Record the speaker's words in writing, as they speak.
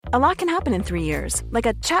A lot can happen in 3 years, like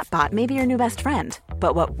a chatbot may be your new best friend.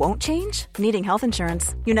 But what won't change? Needing health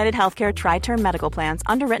insurance. United Healthcare Tri-Term Medical Plans,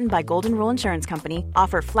 underwritten by Golden Rule Insurance Company,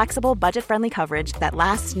 offer flexible, budget-friendly coverage that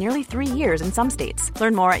lasts nearly 3 years in some states.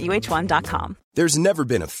 Learn more at uh1.com. There's never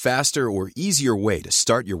been a faster or easier way to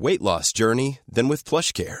start your weight loss journey than with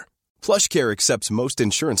PlushCare. PlushCare accepts most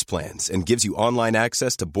insurance plans and gives you online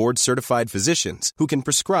access to board-certified physicians who can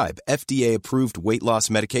prescribe FDA-approved weight loss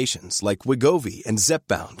medications like Wegovy and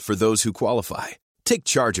Zepbound for those who qualify. Take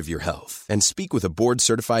charge of your health and speak with a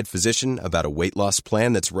board-certified physician about a weight loss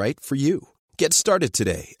plan that's right for you. Get started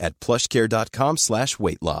today at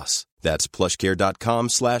plushcare.com/weight loss. That's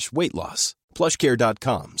plushcare.com/weight loss.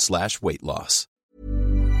 plushcare.com/weight loss.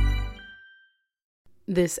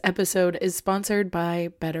 This episode is sponsored by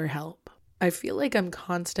BetterHelp. I feel like I'm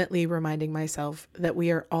constantly reminding myself that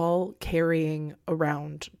we are all carrying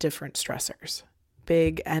around different stressors,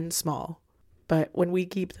 big and small. But when we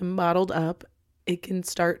keep them bottled up, it can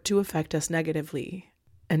start to affect us negatively.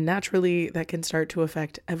 And naturally, that can start to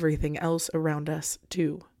affect everything else around us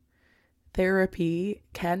too. Therapy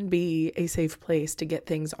can be a safe place to get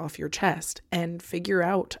things off your chest and figure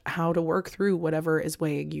out how to work through whatever is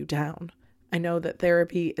weighing you down. I know that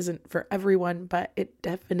therapy isn't for everyone, but it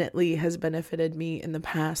definitely has benefited me in the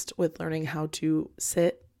past with learning how to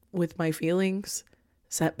sit with my feelings,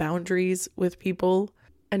 set boundaries with people,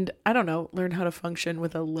 and learn how to function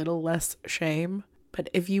with a little less shame. But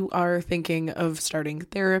if you are thinking of starting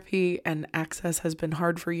therapy and access has been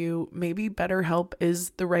hard for you, maybe BetterHelp is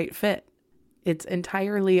the right fit. It's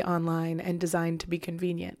entirely online and designed to be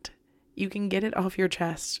convenient. You can get it off your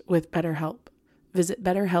chest with BetterHelp. Visit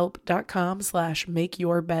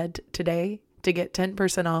BetterHelp.com/makeyourbed today to get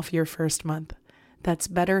 10% off your first month. That's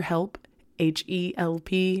BetterHelp,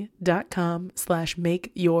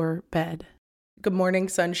 HELP.com/makeyourbed. Good morning,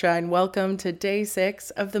 sunshine. Welcome to day 6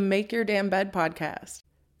 of the Make Your Damn Bed podcast.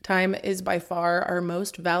 Time is by far our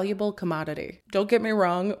most valuable commodity. Don't get me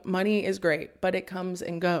wrong, money is great, but it comes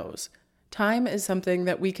and goes. Time is something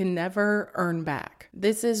that we can never earn back.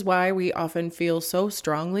 This is why we often feel so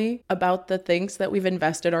strongly about the things that we've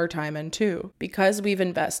invested our time into. Because we've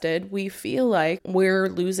invested, we feel like we're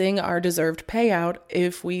losing our deserved payout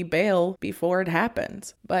if we bail before it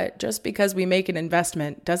happens. But just because we make an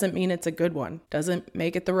investment doesn't mean it's a good one, doesn't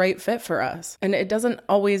make it the right fit for us. And it doesn't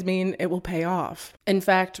always mean it will pay off. In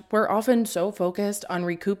fact, we're often so focused on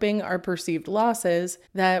recouping our perceived losses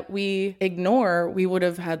that we ignore we would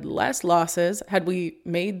have had less losses had we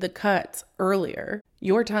made the cuts earlier.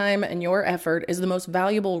 Your time and your effort is the most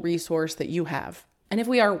valuable resource that you have. And if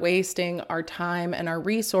we are wasting our time and our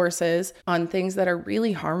resources on things that are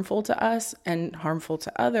really harmful to us and harmful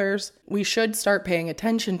to others, we should start paying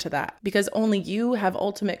attention to that, because only you have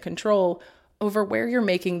ultimate control over where you're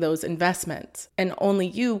making those investments. And only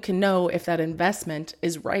you can know if that investment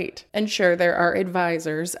is right. And sure, there are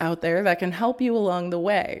advisors out there that can help you along the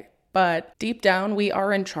way. But deep down, we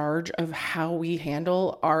are in charge of how we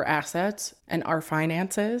handle our assets and our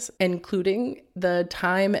finances, including the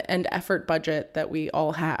time and effort budget that we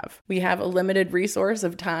all have. We have a limited resource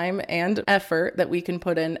of time and effort that we can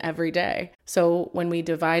put in every day. So when we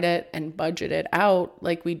divide it and budget it out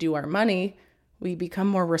like we do our money, we become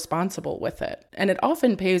more responsible with it. And it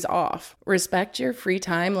often pays off. Respect your free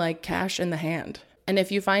time like cash in the hand. And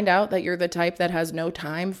if you find out that you're the type that has no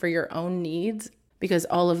time for your own needs, because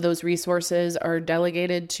all of those resources are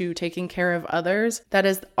delegated to taking care of others, that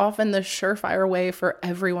is often the surefire way for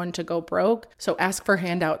everyone to go broke. So ask for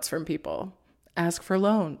handouts from people. Ask for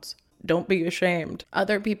loans. Don't be ashamed.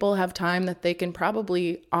 Other people have time that they can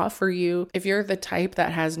probably offer you. If you're the type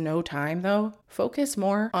that has no time, though, focus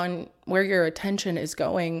more on where your attention is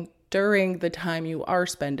going during the time you are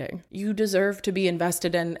spending. You deserve to be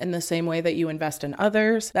invested in the same way that you invest in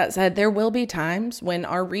others. That said, there will be times when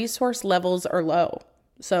our resource levels are low.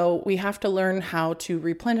 So we have to learn how to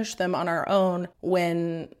replenish them on our own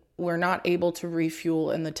when we're not able to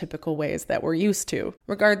refuel in the typical ways that we're used to.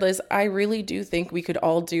 Regardless, I really do think we could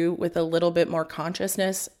all do with a little bit more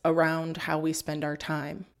consciousness around how we spend our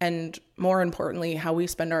time, and more importantly, how we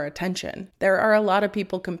spend our attention. There are a lot of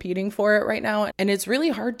people competing for it right now, and it's really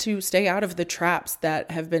hard to stay out of the traps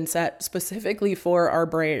that have been set specifically for our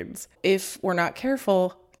brains. If we're not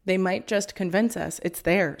careful, they might just convince us it's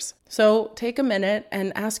theirs. So take a minute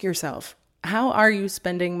and ask yourself, how are you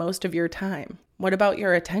spending most of your time? What about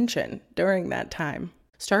your attention during that time?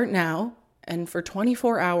 Start now, and for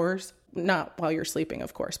 24 hours, not while you're sleeping,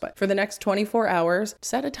 of course, but for the next 24 hours,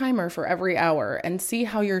 set a timer for every hour and see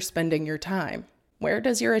how you're spending your time. Where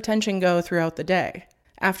does your attention go throughout the day?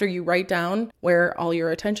 After you write down where all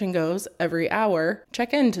your attention goes every hour,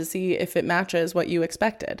 check in to see if it matches what you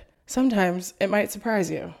expected. Sometimes it might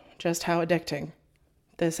surprise you just how addicting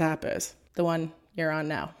this app is, the one you're on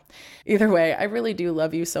now. Either way, I really do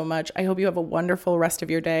love you so much. I hope you have a wonderful rest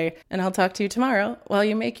of your day, and I'll talk to you tomorrow while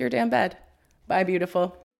you make your damn bed. Bye,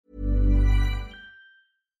 beautiful.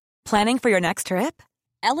 Planning for your next trip?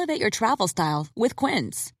 Elevate your travel style with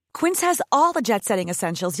Quince. Quince has all the jet-setting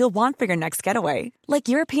essentials you'll want for your next getaway, like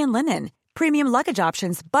European linen, premium luggage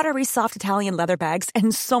options, buttery soft Italian leather bags,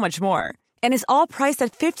 and so much more. And is all priced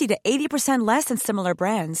at 50 to 80% less than similar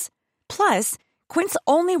brands. Plus, Quince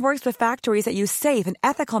only works with factories that use safe and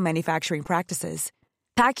ethical manufacturing practices.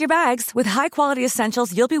 Pack your bags with high-quality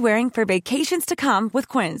essentials you'll be wearing for vacations to come with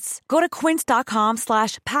Quince. Go to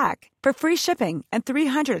quince.com/pack for free shipping and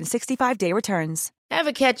 365-day returns.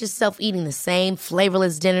 Ever catch yourself eating the same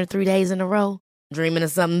flavorless dinner 3 days in a row? Dreaming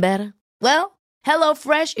of something better? Well,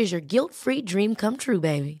 HelloFresh is your guilt-free dream come true,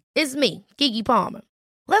 baby. It's me, Keke Palmer.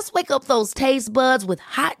 Let's wake up those taste buds with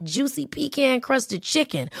hot, juicy pecan-crusted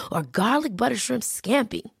chicken or garlic butter shrimp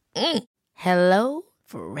scampi. Hello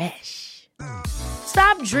Fresh.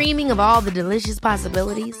 Stop dreaming of all the delicious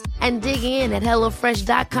possibilities and dig in at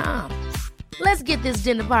HelloFresh.com. Let's get this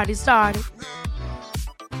dinner party started.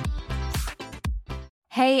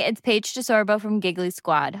 Hey, it's Paige DeSorbo from Giggly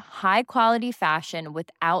Squad. High quality fashion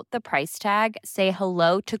without the price tag. Say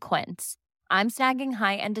hello to Quince. I'm snagging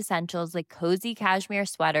high-end essentials like cozy cashmere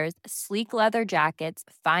sweaters, sleek leather jackets,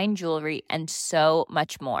 fine jewelry, and so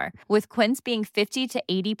much more. With Quince being 50 to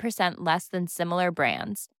 80% less than similar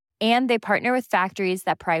brands. And they partner with factories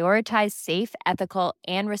that prioritize safe, ethical,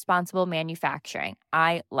 and responsible manufacturing.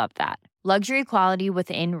 I love that. Luxury quality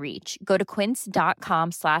within reach. Go to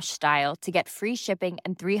quince.com/style to get free shipping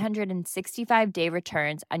and 365-day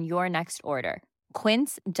returns on your next order.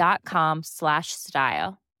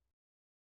 Quince.com/style.